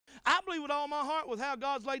believe with all my heart, with how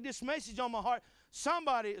God's laid this message on my heart,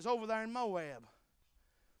 somebody is over there in Moab.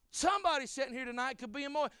 Somebody sitting here tonight could be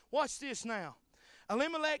in Moab. Watch this now.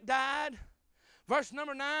 Elimelech died. Verse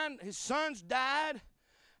number 9, his sons died.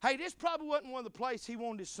 Hey, this probably wasn't one of the places he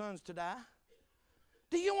wanted his sons to die.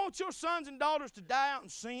 Do you want your sons and daughters to die out in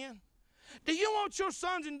sin? Do you want your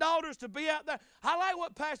sons and daughters to be out there? I like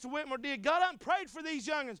what Pastor Whitmer did. God up and prayed for these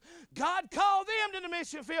young'uns. God called them to the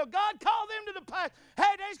mission field. God called them to the pastor.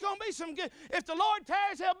 Hey, there's going to be some good. If the Lord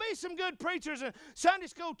tarries, there'll be some good preachers and Sunday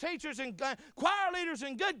school teachers and choir leaders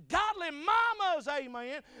and good godly mamas,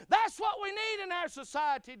 amen. That's what we need in our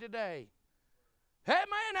society today.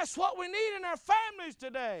 Amen, that's what we need in our families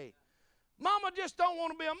today. Mama just don't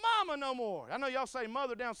want to be a mama no more. I know y'all say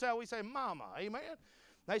mother down south, we say mama, amen.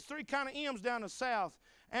 There's 3 kind of M's down the south.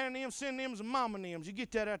 Antonyms, synonyms, and momonyms. You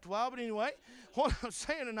get that after a while, but anyway, what I'm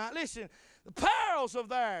saying tonight, listen, the perils of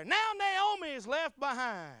there. Now Naomi is left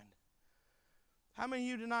behind. How many of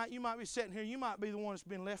you tonight, you might be sitting here, you might be the one that's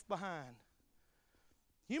been left behind.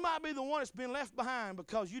 You might be the one that's been left behind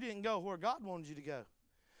because you didn't go where God wanted you to go.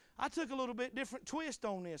 I took a little bit different twist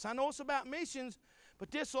on this. I know it's about missions,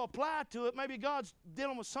 but this will apply to it. Maybe God's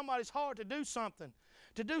dealing with somebody's heart to do something.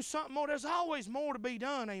 To do something more. There's always more to be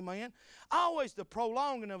done, amen. Always the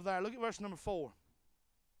prolonging of there. Look at verse number 4.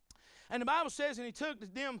 And the Bible says, and they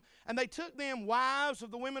took them wives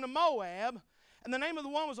of the women of Moab, and the name of the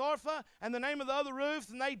one was Orpha, and the name of the other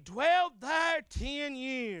Ruth, and they dwelled there 10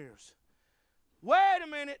 years. Wait a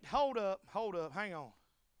minute, hold up, hang on.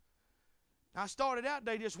 I started out,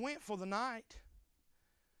 they just went for the night,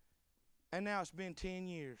 and now it's been 10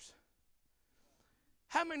 years.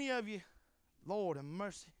 How many of you, Lord have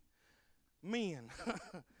mercy, men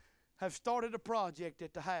have started a project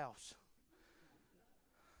at the house?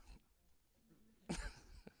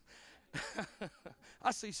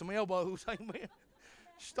 I see some elbows, amen.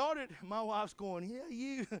 My wife's going, yeah,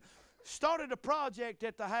 you started a project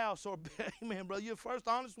at the house, or amen, brother, you're the first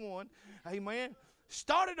honest one, amen.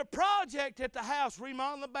 Started a project at the house,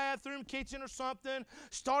 remodeling the bathroom, kitchen or something,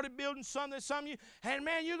 started building something, and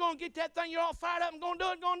man, you're going to get that thing, you're all fired up and going to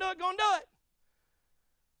do it.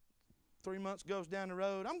 3 months goes down the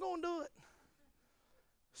road, I'm going to do it.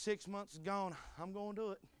 6 months is gone, I'm going to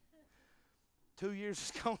do it. 2 years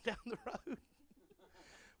has gone down the road.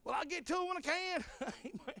 Well, I'll get to it when I can.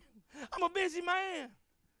 I'm a busy man.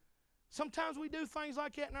 Sometimes we do things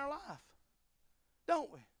like that in our life, don't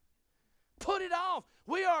we? Put it off.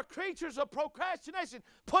 We are creatures of procrastination.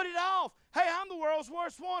 Put it off. Hey, I'm the world's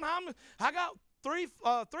worst one. I got three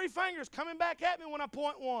fingers coming back at me when I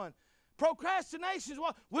point one. Procrastination is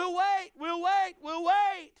what? We'll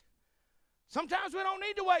wait. Sometimes we don't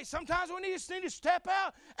need to wait. Sometimes we need to step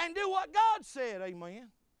out and do what God said. Amen.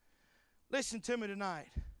 Listen to me tonight.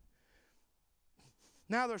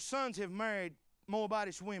 Now their sons have married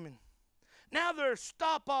Moabitish women. Now their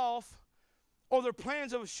stop off or their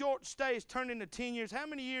plans of a short stay is turned into 10 years. How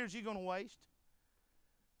many years are you going to waste?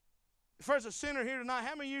 If there's a sinner here tonight,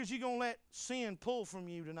 how many years are you going to let sin pull from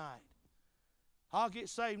you tonight? I'll get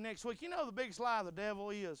saved next week. You know the biggest lie of the devil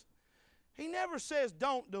is, he never says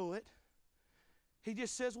don't do it. He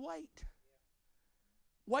just says wait.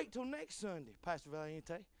 Wait till next Sunday, Pastor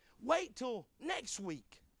Valiente. Wait till next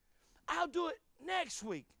week. I'll do it next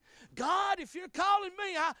week. God, if you're calling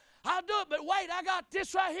me, I'll do it. But wait, I got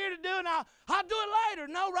this right here to do, and I'll do it later.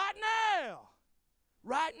 No, right now.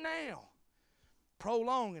 Right now.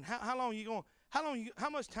 Prolonging. How long are you going? How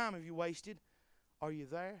much time have you wasted? Are you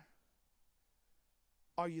there?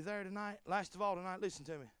 Are you there tonight? Last of all tonight, listen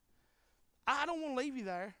to me. I don't want to leave you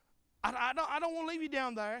there. I don't want to leave you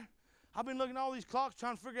down there. I've been looking at all these clocks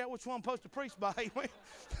trying to figure out which one I'm supposed to preach by.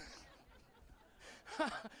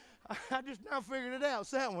 I just now figured it out.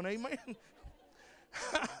 It's that one, amen.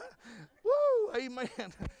 Woo, amen.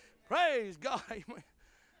 Praise God, amen.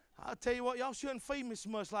 I'll tell you what, y'all shouldn't feed me so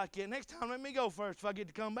much like that. Next time, let me go first if I get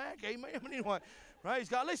to come back, amen. But anyway, praise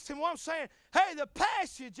God. Listen to what I'm saying. Hey, the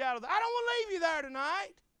passage out of there. I don't want to leave you there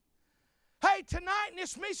tonight. Hey, tonight in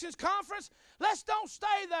this missions conference, let's don't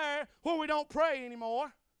stay there where we don't pray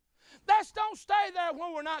anymore. Let's don't stay there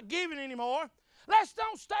where we're not giving anymore. Let's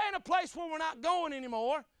don't stay in a place where we're not going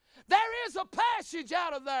anymore. There is a passage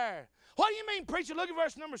out of there. What do you mean, preacher? Look at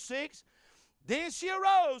verse number 6. Then she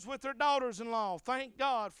arose with her daughters-in-law. Thank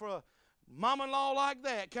God for a mama-in-law like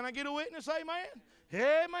that. Can I get a witness? Amen?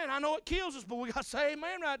 Amen. I know it kills us, but we got to say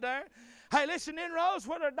amen right there. Hey, listen, then rose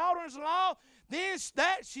with her daughters-in-law, then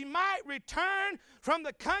that she might return from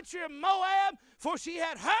the country of Moab, for she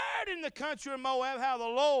had heard in the country of Moab how the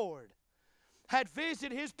Lord had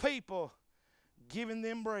visited his people, giving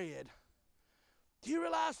them bread. Do you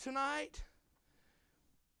realize tonight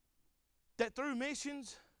that through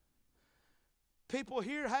missions, people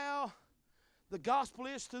hear how the gospel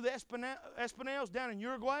is through the Espinels down in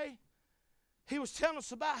Uruguay. He was telling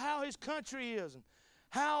us about how his country is and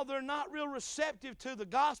how they're not real receptive to the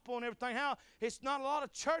gospel and everything, how it's not a lot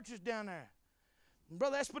of churches down there. And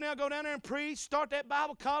Brother Espinel go down there and preach, start that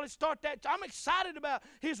Bible college, start that. I'm excited about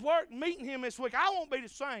his work, meeting him this week. I won't be the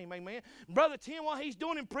same, amen. Brother Tim, what he's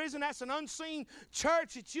doing in prison, that's an unseen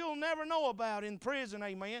church that you'll never know about in prison,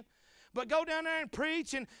 amen. But go down there and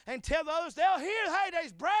preach and tell the others, they'll hear, hey,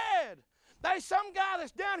 there's bread. There's some guy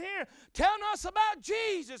that's down here telling us about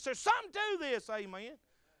Jesus. There's something to this, amen.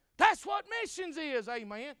 That's what missions is,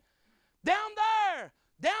 amen. Down there,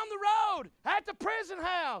 down the road, at the prison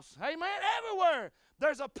house, amen, everywhere.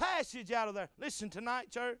 There's a passage out of there. Listen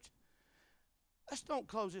tonight, church. Let's don't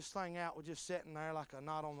close this thing out with just sitting there like a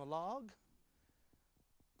knot on the log.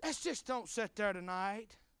 Let's just don't sit there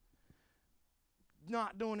tonight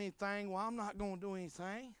not doing anything. Well, I'm not going to do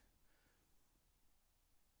anything.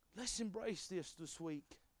 Let's embrace this week.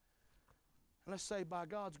 And let's say, by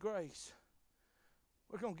God's grace,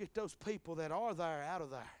 we're going to get those people that are there out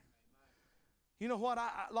of there. You know what?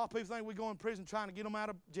 A lot of people think we go in prison trying to get them out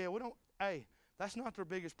of jail. We don't. Hey, that's not their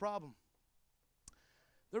biggest problem.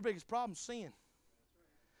 Their biggest problem is sin.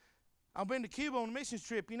 I've been to Cuba on a missions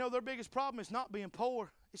trip. You know their biggest problem is not being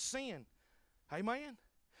poor. It's sin. Amen?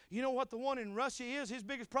 You know what the one in Russia is? His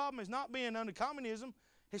biggest problem is not being under communism.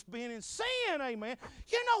 It's being in sin, amen.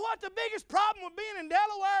 You know what the biggest problem with being in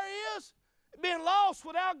Delaware is? Being lost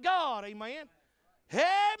without God, amen.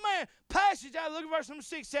 Amen. Passage out of look at verse number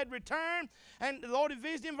 6 said, return, and the Lord had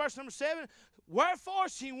visited him. Verse number 7, wherefore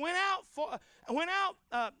she went forth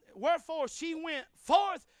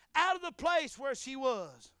out of the place where she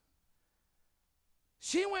was.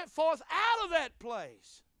 She went forth out of that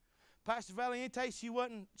place. Pastor Valiente, she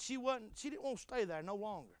didn't want to stay there no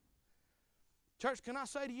longer. Church, can I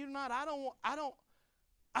say to you tonight, I don't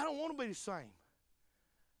want to be the same.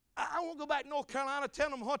 I want to go back to North Carolina, tell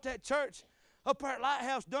them what that church up there at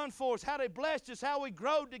Lighthouse done for us, how they blessed us, how we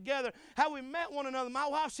growed together, how we met one another. My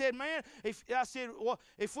wife said, man, if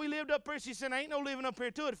we lived up here, she said, ain't no living up here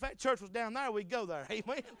to it. If that church was down there, we'd go there.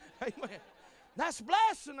 Amen. Amen. That's a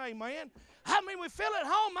blessing, amen. I mean, we feel at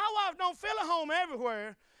home. My wife don't feel at home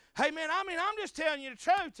everywhere. Amen. I mean, I'm just telling you the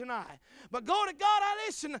truth tonight. But go to God, I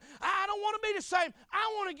don't want to be the same.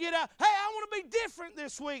 I want to get out. Hey, I want to be different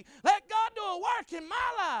this week. Let God do a work in my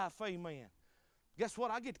life. Amen. Guess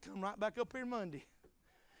what? I get to come right back up here Monday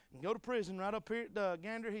and go to prison right up here at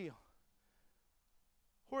Gander Hill.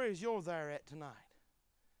 Where is your there at tonight?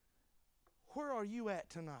 Where are you at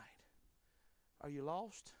tonight? Are you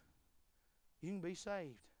lost? You can be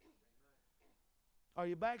saved. Are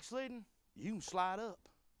you backslidden? You can slide up.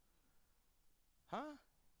 Huh?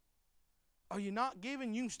 Are you not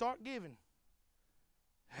giving? You can start giving.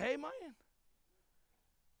 Amen.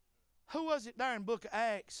 Who was it there in Book of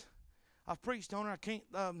Acts? I've preached on her. I can't.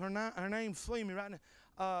 Her name's fleeing me right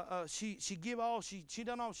now. She give all. She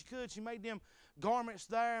done all she could. She made them garments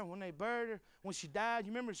there when they buried her. When she died,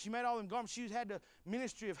 you remember she made all them garments. She had the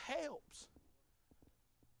ministry of helps.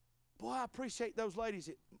 Boy, I appreciate those ladies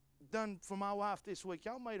that done for my wife this week.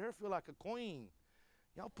 Y'all made her feel like a queen.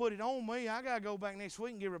 Y'all put it on me. I got to go back next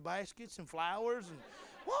week and give her baskets and flowers. And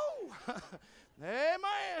whoa.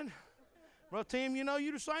 Amen. Brother Tim, you know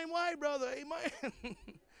you the same way, brother. Amen.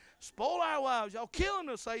 Spoil our wives. Y'all killing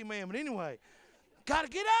us. Amen. But anyway, got to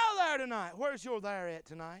get out of there tonight. Where's your there at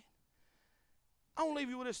tonight? I want to leave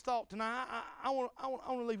you with this thought tonight. I want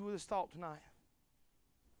to leave you with this thought tonight.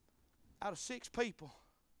 Out of 6 people,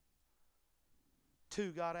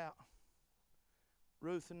 2 got out.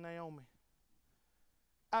 Ruth and Naomi.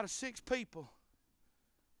 Out of 6 people,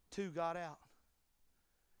 2 got out.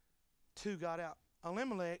 2 got out.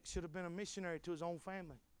 Elimelech should have been a missionary to his own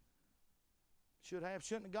family. Shouldn't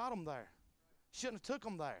have got them there. Shouldn't have took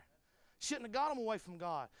them there. Shouldn't have got them away from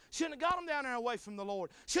God. Shouldn't have got them down there away from the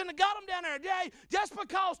Lord. Shouldn't have got them down there today. Just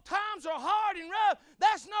because times are hard and rough,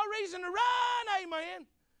 that's no reason to run, amen.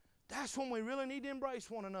 That's when we really need to embrace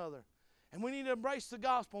one another. And we need to embrace the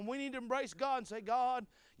gospel. And we need to embrace God and say, God,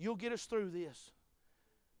 you'll get us through this.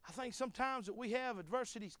 I think sometimes that we have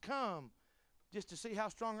adversities come just to see how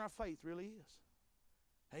strong our faith really is.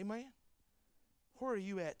 Amen? Where are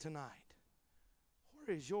you at tonight? Where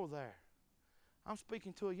is your there? I'm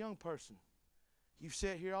speaking to a young person. You've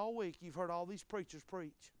sat here all week. You've heard all these preachers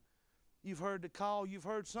preach. You've heard the call. You've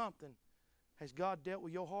heard something. Has God dealt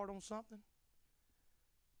with your heart on something?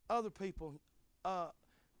 Other people,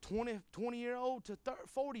 20-year-old to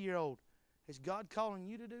 40-year-old, is God calling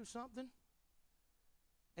you to do something?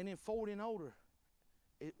 And then 40 and older,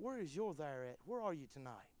 where is your there at? Where are you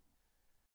tonight?